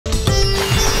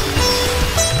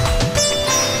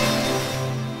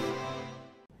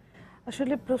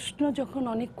আসলে প্রশ্ন যখন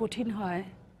অনেক কঠিন হয়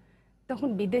তখন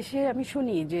বিদেশে আমি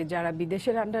শুনি যে যারা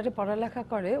বিদেশের আন্ডারে পড়ালেখা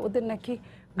করে ওদের নাকি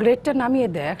গ্রেডটা নামিয়ে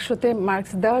দেয়, 100-তে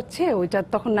মার্কস দেওয়ার চেয়ে ওইটা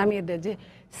তখন নামিয়ে দেয় যে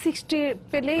 60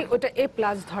 পেলেই ওটা A+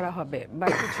 ধরা হবে বা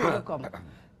কিছু এরকম।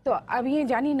 তো আমি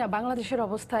জানি না বাংলাদেশের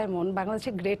অবস্থা এমন,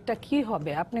 বাংলাদেশের গ্রেডটা কি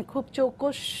হবে। আপনি খুব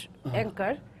চৌকস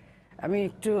অ্যাঙ্কার, আমি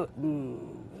একটু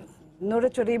নড়ে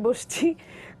চড়েই বসছি,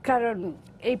 কারণ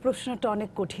এই প্রশ্নটা অনেক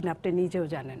কঠিন, আপনি নিজেও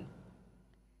জানেন।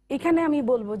 এখানে আমি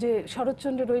বলবো যে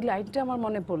শরৎচন্দ্রের ওই লাইনটা আমার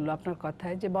মনে পড়লো আপনার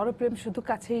কথায়, যে বড় প্রেম শুধু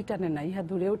কাছেই টানে না, ইহা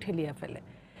দূরেও ঠেলিয়া ফেলে।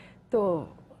 তো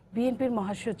বিএনপির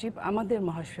মহাসচিব, আমাদের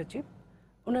মহাসচিব,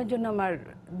 ওনার জন্য আমার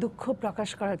দুঃখ প্রকাশ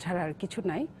করা ছাড়া আর কিছু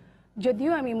নাই।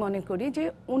 যদিও আমি মনে করি যে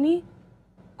উনি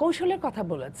কৌশলের কথা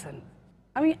বলেছেন।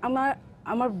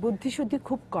 আমার বুদ্ধিশুদ্ধি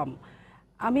খুব কম।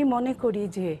 আমি মনে করি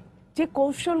যে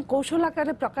কৌশল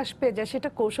আকারে প্রকাশ পেয়ে যায়, সেটা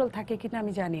কৌশল থাকে কিনা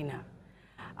আমি জানি না।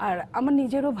 আর আমার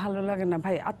নিজেরও ভালো লাগে না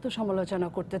ভাই আত্মসমালোচনা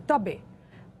করতে। তবে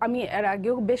আমি এর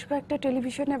আগেও বেশ কয়েকটা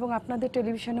টেলিভিশনে এবং আপনাদের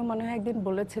টেলিভিশনেও মনে হয় একদিন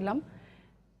বলেছিলাম,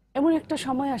 এমন একটা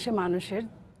সময় আসে মানুষের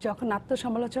যখন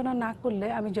আত্মসমালোচনা না করলে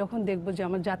আমি যখন দেখব যে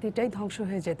আমার জাতিটাই ধ্বংস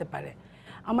হয়ে যেতে পারে।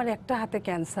 আমার একটা হাতে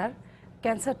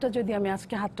ক্যান্সারটা যদি আমি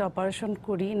আজকে হাতটা অপারেশন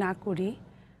করি না করি,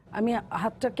 আমি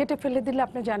হাতটা কেটে ফেলে দিলে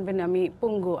আপনি জানবেন আমি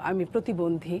পঙ্গু, আমি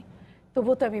প্রতিবন্ধী,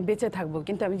 তবুও তো আমি বেঁচে থাকবো।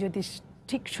 কিন্তু আমি যদি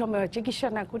ঠিক সময়ে চিকিৎসা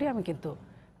না করি আমি কিন্তু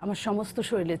আমার সমস্ত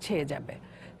শরীরে ছেয়ে যাবে।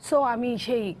 সো আমি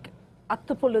সেই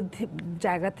আত্মোপলব্ধি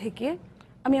জায়গা থেকে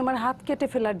আমি আমার হাত কেটে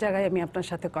ফেলার জায়গায় আমি আপনার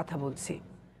সাথে কথা বলছি।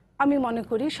 আমি মনে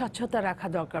করি স্বচ্ছতা রাখা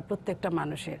দরকার প্রত্যেকটা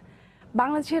মানুষের।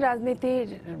 বাংলাদেশের রাজনীতির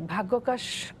ভাগ্যকাশ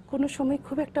কোনো সময়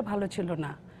খুব একটা ভালো ছিল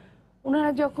না।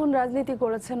 ওনারা যখন রাজনীতি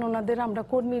করেছেন, ওনাদের আমরা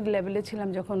কর্মীর লেভেলে ছিলাম,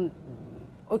 যখন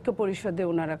ঐক্য পরিষদে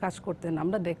ওনারা কাজ করতেন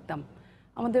আমরা দেখতাম,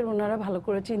 আমাদের ওনারা ভালো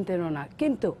করে চিনতেনও না।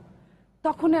 কিন্তু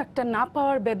তখন একটা না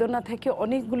পাওয়ার বেদনা থেকে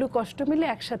অনেকগুলো কষ্ট মিলে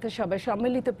একসাথে সবাই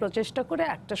সম্মিলিত প্রচেষ্টা করে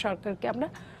একটা সরকারকে আমরা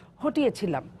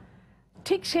হটিয়েছিলাম।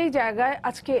 ঠিক সেই জায়গায়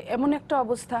আজকে এমন একটা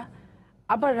অবস্থা।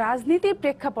 আবার রাজনীতির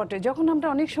প্রেক্ষাপটে যখন আমরা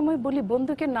অনেক সময় বলি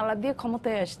বন্দুকের নালা দিয়ে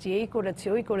ক্ষমতায় আসছি, এই করেছি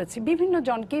ওই করেছি, বিভিন্ন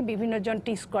জনকেই বিভিন্ন জন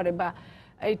টিস করে বা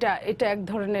এটা এক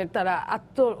ধরনের তারা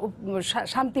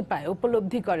শান্তি পায়,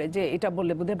 উপলব্ধি করে যে এটা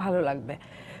বললে বোধহয় ভালো লাগবে।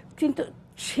 কিন্তু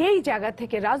সেই জায়গা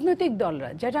থেকে রাজনৈতিক দলরা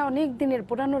যারা অনেক দিনের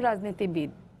পুরানো রাজনীতিবিদ,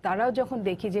 তারাও যখন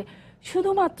দেখি যে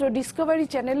শুধুমাত্র ডিসকভারি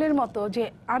চ্যানেলের মতো যে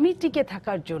আমি টিকে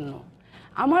থাকার জন্য,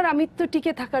 আমার আমিত্ব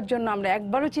টিকে থাকার জন্য আমরা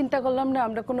একবারও চিন্তা করলাম না,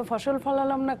 আমরা কোনো ফসল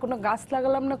ফলালাম না, কোনো গাছ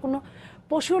লাগালাম না, কোনো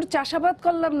পশুর চাষাবাদ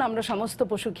করলাম না, আমরা সমস্ত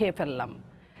পশু খেয়ে ফেললাম।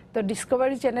 তো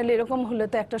ডিসকভারি চ্যানেল এরকম হলে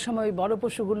তো একটা সময় বড়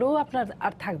পশুগুলোও আপনার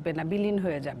আর থাকবে না, বিলীন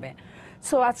হয়ে যাবে।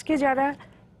 সো আজকে যারা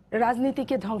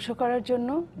রাজনীতিকে ধ্বংস করার জন্য,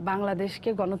 বাংলাদেশকে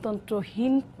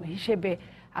গণতন্ত্রহীন হিসেবে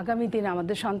আগামী দিনে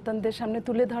আমাদের সন্তানদের সামনে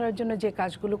তুলে ধরার জন্য যে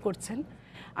কাজগুলো করছেন,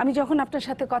 আমি যখন আপনার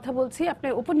সাথে কথা বলছি, আপনি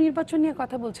উপনির্বাচন নিয়ে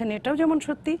কথা বলছেন, এটাও যেমন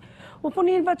সত্যি।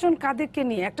 উপনির্বাচন কাদেরকে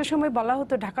নিয়ে? একটা সময় বলা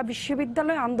হতো ঢাকা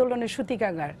বিশ্ববিদ্যালয় আন্দোলনের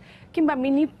সূতিকাগার, কিংবা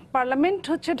মিনি পার্লামেন্ট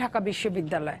হচ্ছে ঢাকা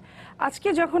বিশ্ববিদ্যালয়। আজকে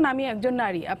যখন আমি একজন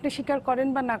নারী, আপনি স্বীকার করেন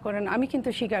বা না করেন, আমি কিন্তু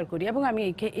স্বীকার করি এবং আমি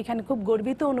এখানে খুব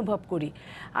গর্বিত অনুভব করি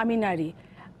আমি নারী।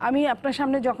 আমি আপনার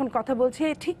সামনে যখন কথা বলছি,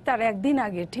 ঠিক তার একদিন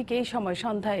আগে, ঠিক এই সময়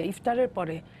সন্ধ্যায় ইফতারের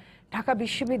পরে ঢাকা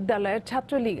বিশ্ববিদ্যালয়ের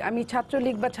ছাত্রলীগ, আমি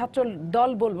ছাত্রলীগ বা ছাত্র দল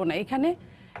বলবো না,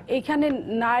 এইখানে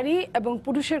নারী এবং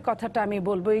পুরুষের কথাটা আমি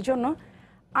বলবো। এই জন্য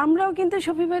আমরাও কিন্তু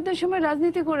শফিবাদের সময়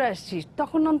রাজনীতি করে আসছি,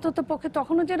 তখন অন্তত পক্ষে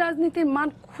তখনও যে রাজনীতির মান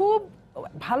খুব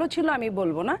ভালো ছিল আমি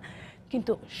বলবো না,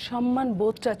 কিন্তু সম্মান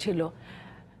বোধটা ছিল।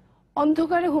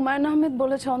 অন্ধকারে হুমায়ুন আহমেদ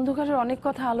বলেছে অন্ধকারের অনেক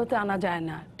কথা আলোতে আনা যায়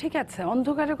না। ঠিক আছে,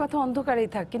 অন্ধকারের কথা অন্ধকারেই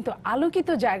থাক, কিন্তু আলোকিত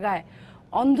জায়গায়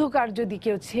অন্ধকার যদি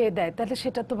কেউ ছেয়ে দেয় তাহলে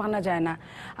সেটা তো মানা যায় না।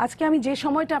 আজকে আমি যে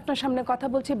সময়টা আপনার সামনে কথা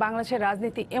বলছি, বাংলাদেশের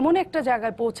রাজনীতি এমন একটা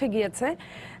জায়গায় পৌঁছে গিয়েছে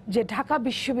যে ঢাকা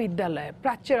বিশ্ববিদ্যালয়ে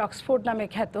প্রাচ্যের অক্সফোর্ড নামে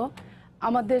খ্যাত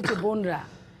আমাদের যে বোনরা,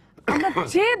 আমরা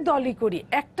যে দলই করি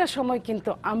একটা সময়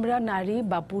কিন্তু আমরা নারী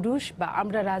বা পুরুষ বা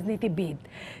আমরা রাজনীতিবিদ,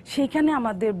 সেইখানে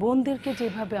আমাদের বোনদেরকে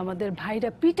যেভাবে আমাদের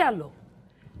ভাইরা পিটালো,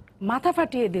 মাথা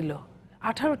ফাটিয়ে দিল,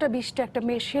 18টা 20টা একটা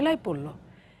মেয়ে সেলাই পড়লো,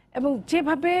 এবং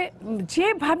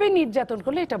যেভাবে নির্যাতন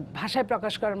করলো, এটা ভাষায়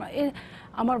প্রকাশ করার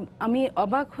আমি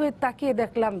অবাক হয়ে তাকিয়ে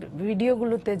দেখলাম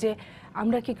ভিডিওগুলোতে যে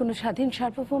আমরা কি কোনো স্বাধীন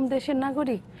সার্বভৌম দেশের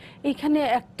নাগরিক? এইখানে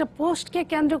একটা পোস্টকে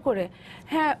কেন্দ্র করে,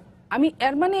 হ্যাঁ আমি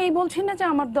এর মানে এই বলছি না যে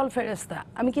আমার দল ফেরেস্তা,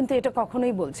 আমি কিন্তু এটা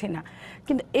কখনোই বলছি না,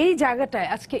 কিন্তু এই জায়গাটায়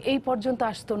আজকে এই পর্যন্ত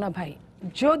আসতো না ভাই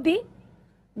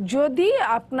যদি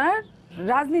আপনার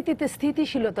রাজনীতিতে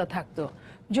স্থিতিশীলতা থাকতো,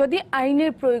 যদি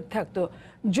আইনের প্রয়োগ থাকতো,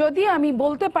 যদি আমি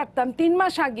বলতে পারতাম 3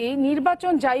 মাস আগে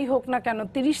নির্বাচন যাই হোক না কেন,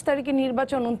 30 তারিখে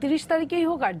নির্বাচন 29 তারিখেই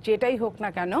হোক আর যেটাই হোক না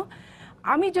কেন,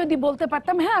 আমি যদি বলতে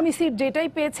পারতাম হ্যাঁ আমি সিট যেটাই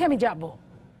পেয়েছি আমি যাব,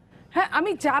 হ্যাঁ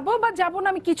আমি যাব বা যাব না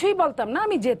আমি কিছুই বলতাম না,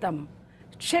 আমি যেতাম,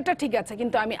 সেটা ঠিক আছে,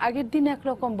 কিন্তু আমি আগের দিন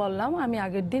একরকম বললাম, আমি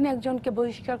আগের দিন একজনকে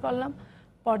বহিষ্কার করলাম,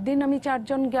 পরদিন আমি 4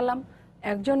 জন গেলাম,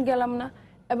 একজন গেলাম না,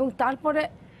 এবং তারপরে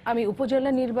আমি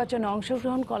উপজেলা নির্বাচনে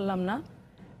অংশগ্রহণ করলাম না।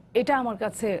 এটা আমার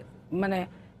কাছে মানে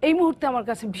এই মুহূর্তে আমার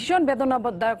কাছে ভীষণ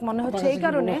বেদনাদায়ক মনে হচ্ছে। এই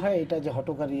কারণে এটা যে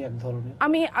হটকারী এক ধরনের,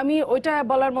 আমি ওইটা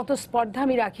বলার মতো স্পর্ধা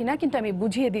আমি রাখি না, কিন্তু আমি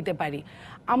বুঝিয়ে দিতে পারি।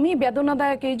 আমি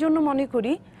বেদনাদায়ক এই জন্য মনে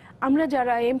করি, আমরা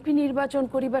যারা এমপি নির্বাচন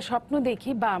করি বা স্বপ্ন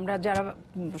দেখি, বা আমরা যারা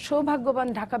সৌভাগ্যবান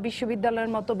ঢাকা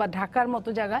বিশ্ববিদ্যালয়ের মতো বা ঢাকার মতো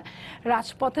জায়গায়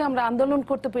রাজপথে আমরা আন্দোলন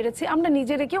করতে পেরেছি, আমরা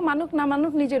নিজেরা কেউ মানুক না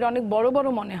মানুক নিজের অনেক বড় বড়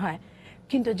মনে হয়,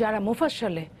 কিন্তু যারা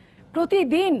মুফাসসলে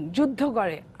প্রতিদিন যুদ্ধ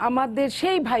করে, আমাদের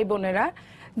সেই ভাই বোনেরা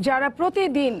যারা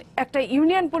প্রতিদিন একটা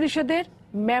ইউনিয়ন পরিষদের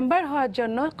মেম্বার হওয়ার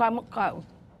জন্য,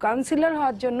 কাউন্সিলর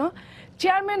হওয়ার জন্য,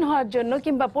 চেয়ারম্যান হওয়ার জন্য,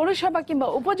 কিংবা পৌরসভা কিংবা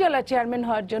উপজেলা চেয়ারম্যান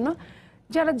হওয়ার জন্য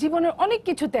যারা জীবনের অনেক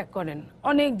কিছু ত্যাগ করেন,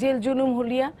 অনেক জেল জুলুম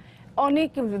হুলিয়া, অনেক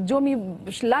জমি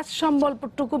লাশ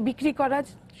সম্বলটুকু বিক্রি করা,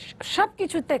 সব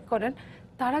কিছু ত্যাগ করেন,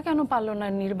 তারা কেন পারলো না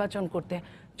নির্বাচন করতে?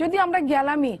 যদি আমরা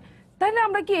গেলামই, তাহলে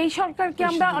আমরা কি এই সরকারকে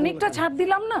আমরা অনেকটা ছাড়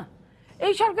দিলাম না?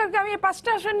 এই সরকারকে আমি 5টা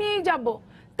আসন নিয়েই যাব,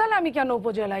 তাহলে আমি কেন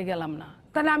উপজেলায় গেলাম না?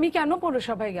 তাহলে আমি কেন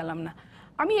পৌরসভায় গেলাম না?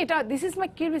 আমি এটা, দিস ইজ মাই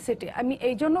কিউরিওসিটি। আমি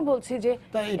এই জন্য বলছি যে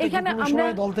এখানে আমরা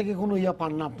দল থেকে কোনো ইয়া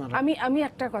পান না আপনারা। আমি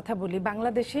একটা কথা বলি,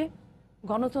 বাংলাদেশে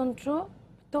গণতন্ত্র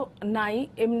তো নাই,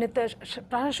 এমনিতে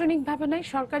প্রশাসনিকভাবে নাই,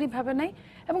 সরকারিভাবে নাই,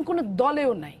 এবং কোনো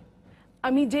দলেও নাই।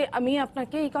 আমি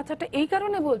আপনাকে এই কথাটা এই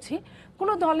কারণে বলছি,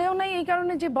 কোনো দলেও নাই, এই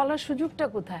কারণে যে বলার সুযোগটা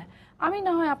কোথায়? আমি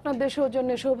না হয় আপনাদের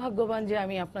সৌজন্যে সৌভাগ্যবান যে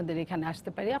আমি আপনাদের এখানে আসতে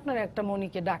পারি, আপনারা একটা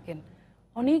মনিকে ডাকেন।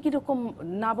 অনেক এরকম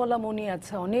না বলা মনি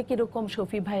আছে, অনেক এরকম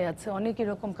শফি ভাই আছে, অনেক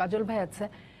এরকম কাজল ভাই আছে,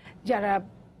 যারা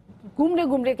গুমড়ে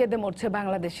গুমড়ে কেঁদে মরছে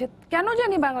বাংলাদেশে। কেন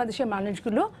জানি বাংলাদেশের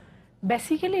মানুষগুলো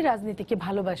বেসিক্যালি রাজনীতিকে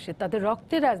ভালোবাসে, তাদের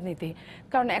রক্তের রাজনীতি।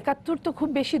 কারণ 71 তো খুব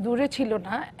বেশি দূরে ছিল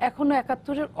না, এখনো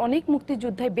 71-এর অনেক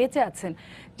মুক্তিযোদ্ধায় বেঁচে আছেন,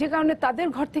 যে কারণে তাদের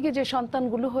ঘর থেকে যে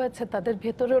সন্তানগুলো হয়েছে তাদের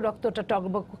ভেতরেও রক্তটা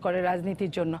টকবক করে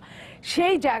রাজনীতির জন্য।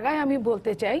 সেই জায়গায় আমি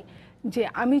বলতে চাই যে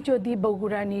আমি যদি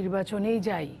বগুড়া নির্বাচনেই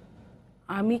যাই,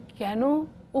 আমি কেন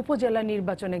উপজেলা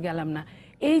নির্বাচনে গেলাম না?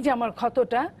 এই যে আমার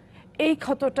ক্ষতটা, এই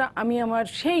ক্ষতটা আমি আমার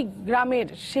সেই গ্রামের,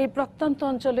 সেই প্রত্যন্ত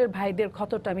অঞ্চলের ভাইদের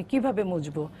ক্ষতটা আমি কিভাবে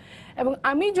মুছবো? এবং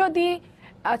আমি যদি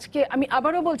আজকে, আমি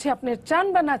আবারও বলছি, আপনি চান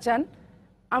বা না চান,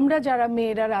 আমরা যারা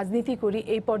মেয়েরা রাজনীতি করি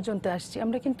এই পর্যন্ত আসছি,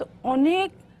 আমরা কিন্তু অনেক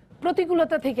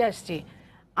প্রতিকূলতা থেকে আসছি।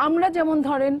 আমরা যেমন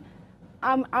ধরেন,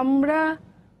 আমরা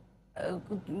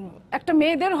একটা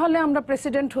মেয়েদের হলে আমরা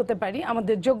প্রেসিডেন্ট হতে পারি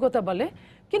আমাদের যোগ্যতা বলে,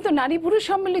 কিন্তু নারী পুরুষ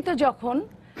সম্মিলিত যখন,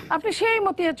 আপনি সেই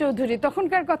মতিয়া চৌধুরী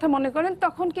তখনকার কথা মনে করেন,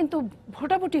 তখন কিন্তু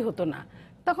ভোটাভুটি হতো না,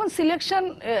 তখন সিলেকশন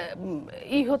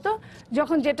হতো,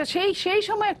 যখন যেটা সেই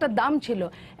সময় একটা দাম ছিল।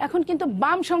 এখন কিন্তু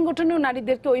বাম সংগঠনেও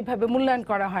নারীদেরকে ওইভাবে মূল্যায়ন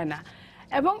করা হয় না।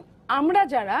 এবং আমরা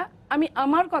যারা, আমি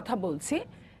আমার কথা বলছি,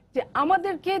 যে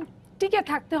আমাদেরকে টিকে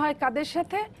থাকতে হয় কাদের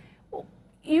সাথে?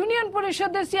 ইউনিয়ন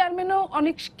পরিষদের চেয়ারম্যানও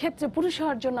অনেক ক্ষেত্রে পুরুষ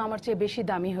হওয়ার জন্য আমার চেয়ে বেশি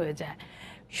দামি হয়ে যায়।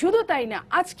 শুধু তাই না,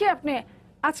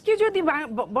 আজকে যদি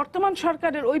বর্তমান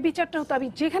সরকারের ওই বিচারটা হতো, আমি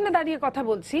যেখানে দাঁড়িয়ে কথা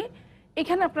বলছি,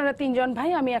 এখানে আপনারা 3 জন ভাই,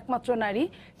 আমি একমাত্র নারী,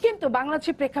 কিন্তু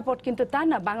বাংলাদেশের প্রেক্ষাপট কিন্তু তা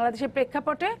না। বাংলাদেশের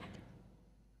প্রেক্ষাপটে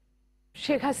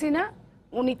শেখ হাসিনা,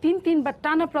 উনি 3বার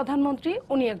টানা প্রধানমন্ত্রী,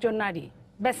 উনি একজন নারী,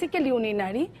 বেসিক্যালি উনি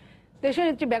নারী।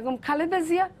 দেশনেত্রী বেগম খালেদা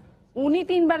জিয়া, উনি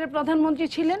 3বারের প্রধানমন্ত্রী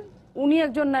ছিলেন, উনি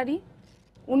একজন নারী,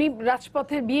 উনি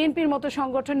রাজপথের বিএনপির মতো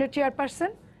সংগঠনের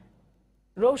চেয়ারপারসন।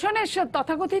 রওশন এরশাদ,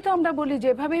 তথাকথিত আমরা বলি,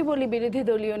 যেভাবেই বলি বিরোধী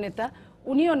দলীয় নেতা,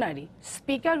 উনিও নারী,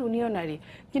 স্পিকার উনিও নারী।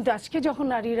 কিন্তু আজকে যখন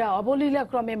নারীরা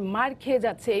অবলীলাক্রমে মার খেয়ে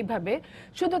যাচ্ছে এইভাবে,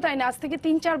 শুধু তাই না, আজ থেকে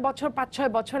 3-4 বছর, 5-6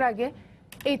 বছর আগে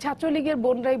এই ছাত্রলীগের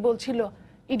বোনরাই বলছিল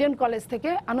ইডেন কলেজ থেকে,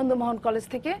 আনন্দমোহন কলেজ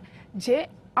থেকে, যে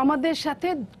আমাদের সাথে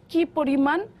কি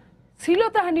পরিমাণ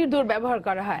শ্লীলতাহানির দুর্ব্যবহার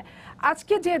করা হয়।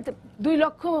 আজকে যে 2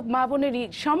 লক্ষ মা বোনের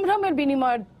সম্ভ্রমের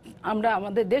বিনিময়ে আমরা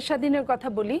আমাদের দেশ স্বাধীনের কথা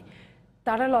বলি,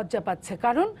 তারা লজ্জা পাচ্ছে।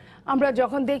 কারণ আমরা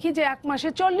যখন দেখি যে 1 মাসে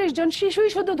 40 জন শিশুই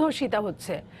শুধু ধর্ষিতা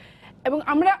হচ্ছে, এবং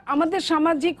আমরা আমাদের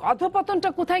সামাজিক অধপতনটা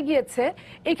কোথায় গিয়েছে,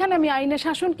 এখানে আমি আইনে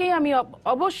শাসনকেই আমি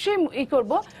অবশ্যই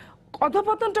করব।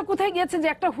 অধপতনটা কোথায় গিয়েছে, যে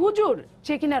একটা হুজুর,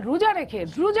 যে কিনা রোজা রেখে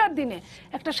রোজার দিনে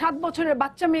একটা 7 বছরের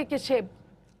বাচ্চা মেয়েকে সে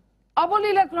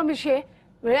অবলীলাক্রমে সে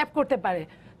র্যাপ করতে পারে।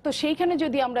 তো সেইখানে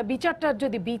যদি আমরা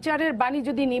বিচারের বাণী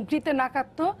যদি নিভৃতে না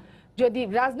কাটতো, যদি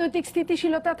রাজনৈতিক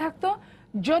স্থিতিশীলতা থাকতো,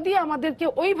 যদি আমাদেরকে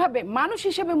ওইভাবে মানুষ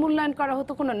হিসেবে মূল্যায়ন করা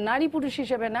হতো, কোনো নারী পুরুষ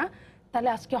হিসেবে না, তাহলে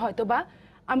আজকে হয়তোবা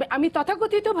আমি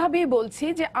তথাকথিতভাবেই বলছি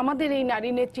যে আমাদের এই নারী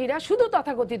নেত্রীরা শুধু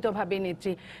তথাকথিতভাবে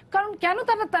নেত্রী। কারণ কেন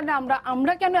তাহলে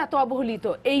আমরা কেন এত অবহেলিত?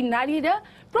 এই নারীরা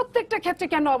প্রত্যেকটা ক্ষেত্রে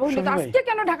কেন অবহেলিত? আজকে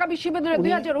কেন ঢাকা বিশ্ববিদ্যালয়ে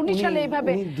 2019 সালে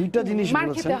এইভাবে মার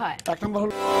খেতে হয়? 1 নম্বর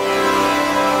হলো